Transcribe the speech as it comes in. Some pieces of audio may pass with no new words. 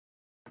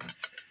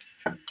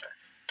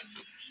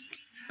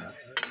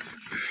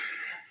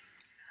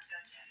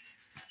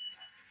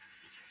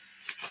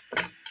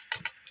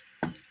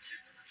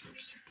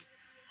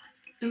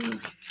And the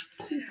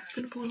coop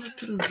finna pull up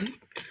to the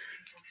Jeep.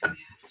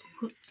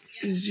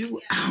 Is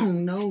you? I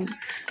don't know.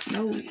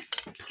 No.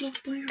 Pull up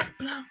on your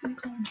block. We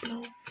gon'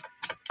 blow.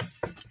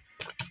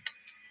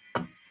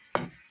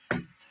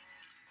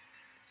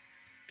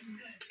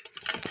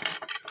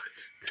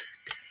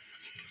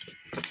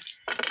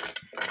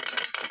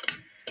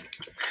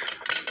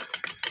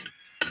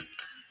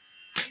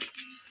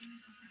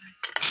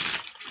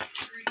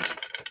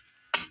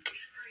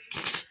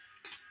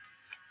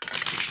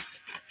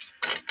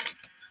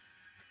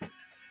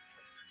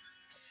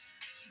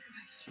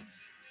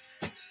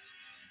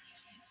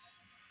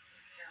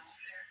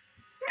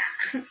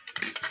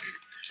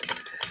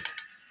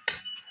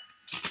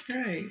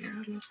 Right.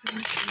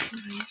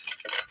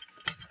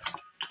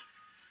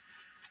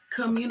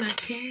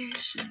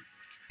 Communication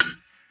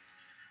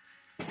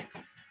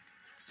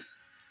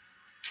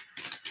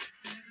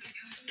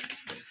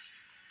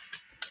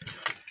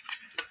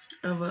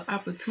of an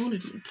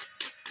opportunity.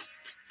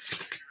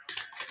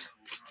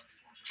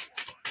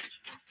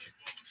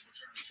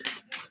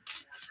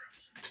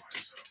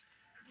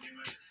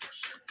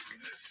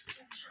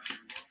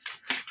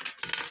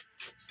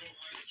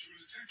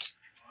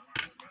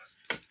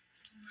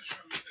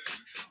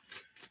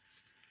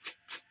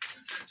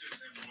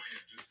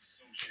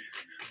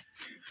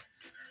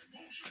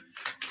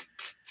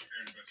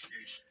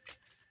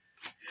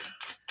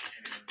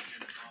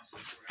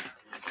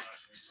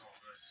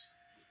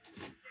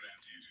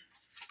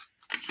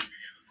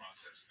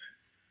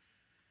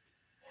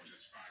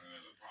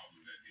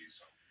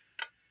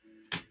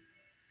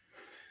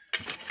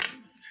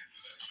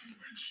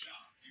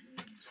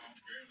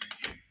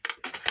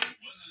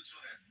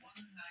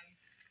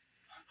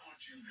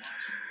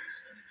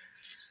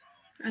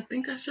 I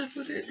think I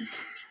shuffled it.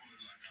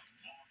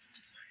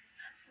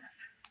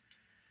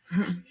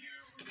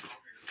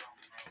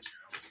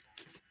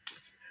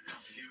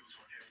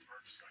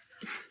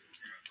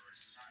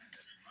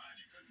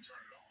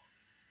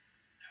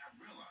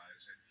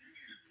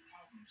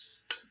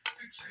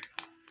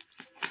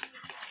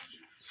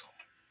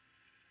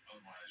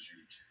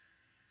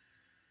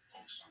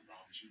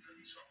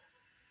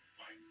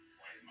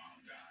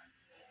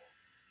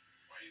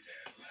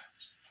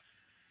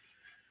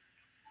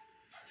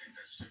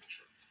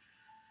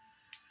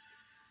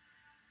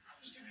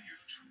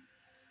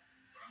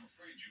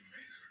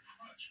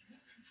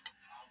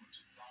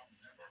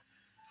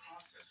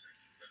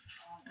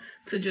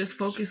 To just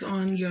focus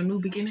on your new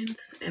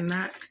beginnings and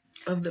not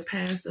of the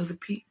past, of the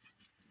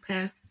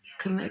past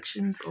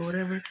connections or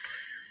whatever.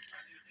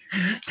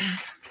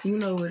 You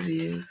know what it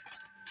is.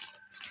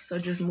 So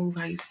just move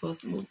how you're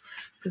supposed to move.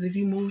 Because if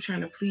you move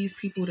trying to please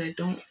people that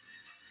don't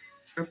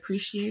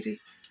appreciate it,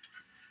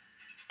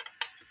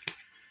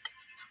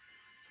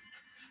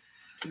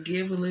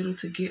 give a little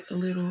to get a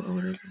little or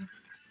whatever.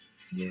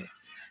 Yeah.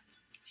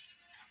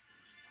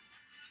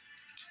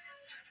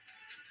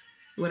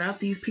 Without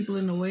these people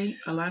in the way,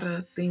 a lot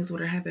of things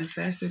would have happened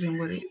faster than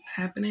what it's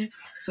happening.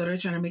 So they're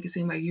trying to make it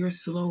seem like you're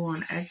slow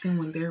on acting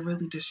when they're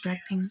really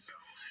distracting.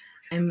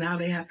 And now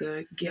they have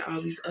to get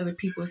all these other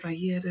people. It's like,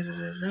 yeah,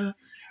 da-da-da-da.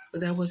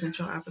 But that wasn't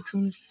your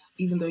opportunity.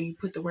 Even though you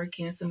put the work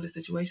in some of the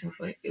situations,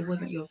 but it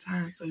wasn't your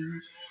time. So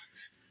you,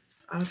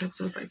 all types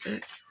of stuff like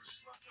that.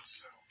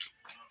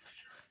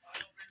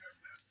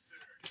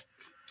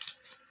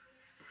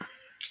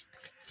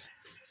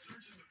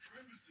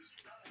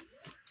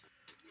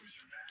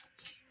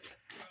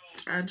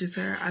 I just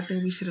heard, I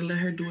think we should have let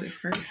her do it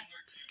first.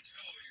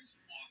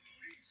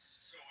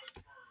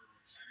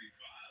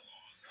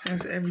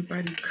 Since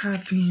everybody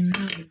copying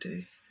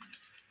nowadays.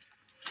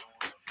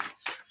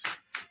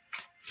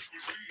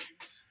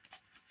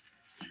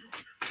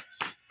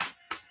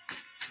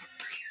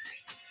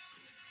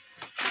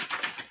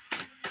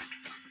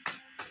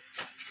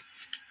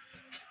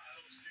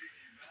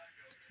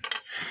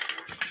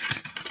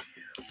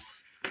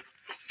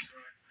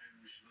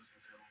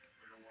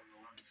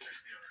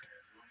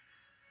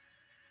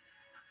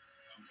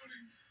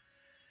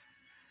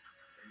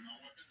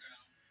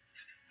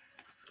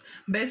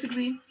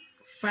 Basically,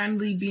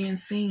 finally being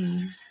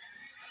seen.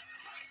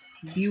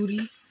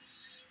 Beauty.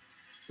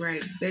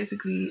 Right.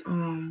 Basically,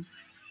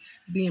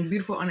 being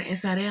beautiful on the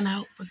inside and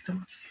out. Fuck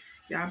some.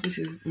 Y'all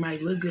bitches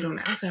might look good on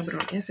the outside, but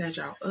on the inside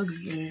y'all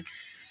ugly, and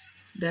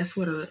that's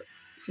what a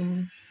feel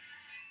me?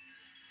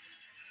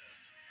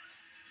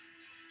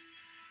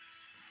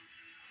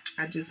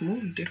 I just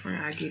move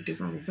different. I get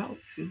different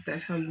results if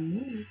that's how you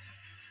move.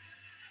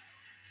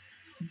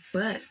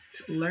 But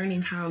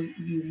learning how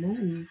you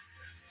move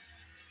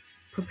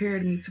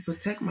prepared me to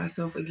protect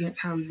myself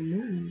against how you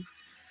move.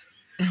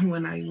 And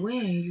when I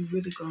win, you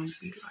really gonna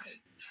be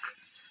like,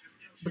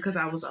 because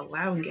I was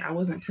allowing it. I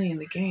wasn't playing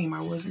the game.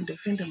 I wasn't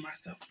defending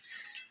myself.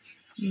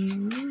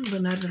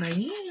 But now that I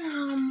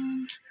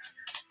am,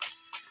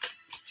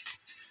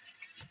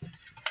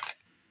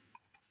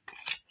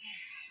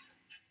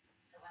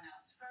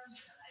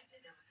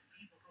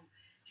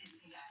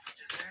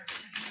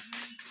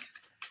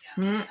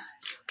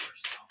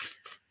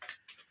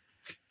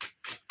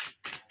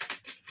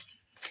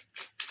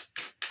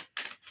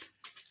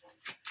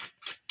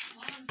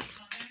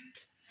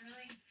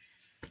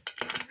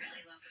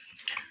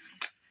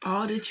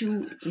 all that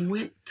you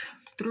went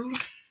through,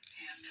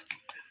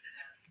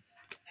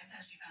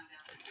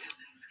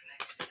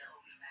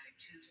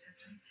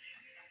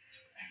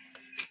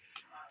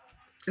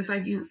 it's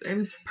like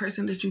every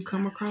person that you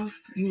come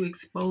across, you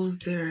expose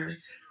their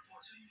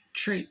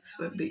traits,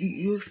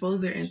 you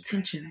expose their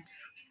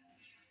intentions,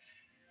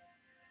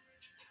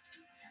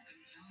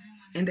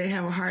 and they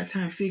have a hard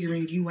time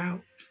figuring you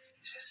out.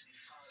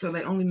 So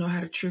they only know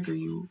how to trigger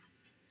you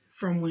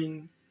from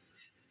when,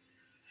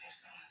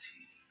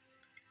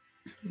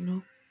 you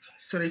know.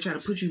 So they try to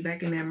put you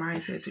back in that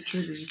mindset to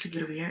trigger you to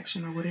get a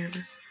reaction or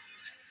whatever.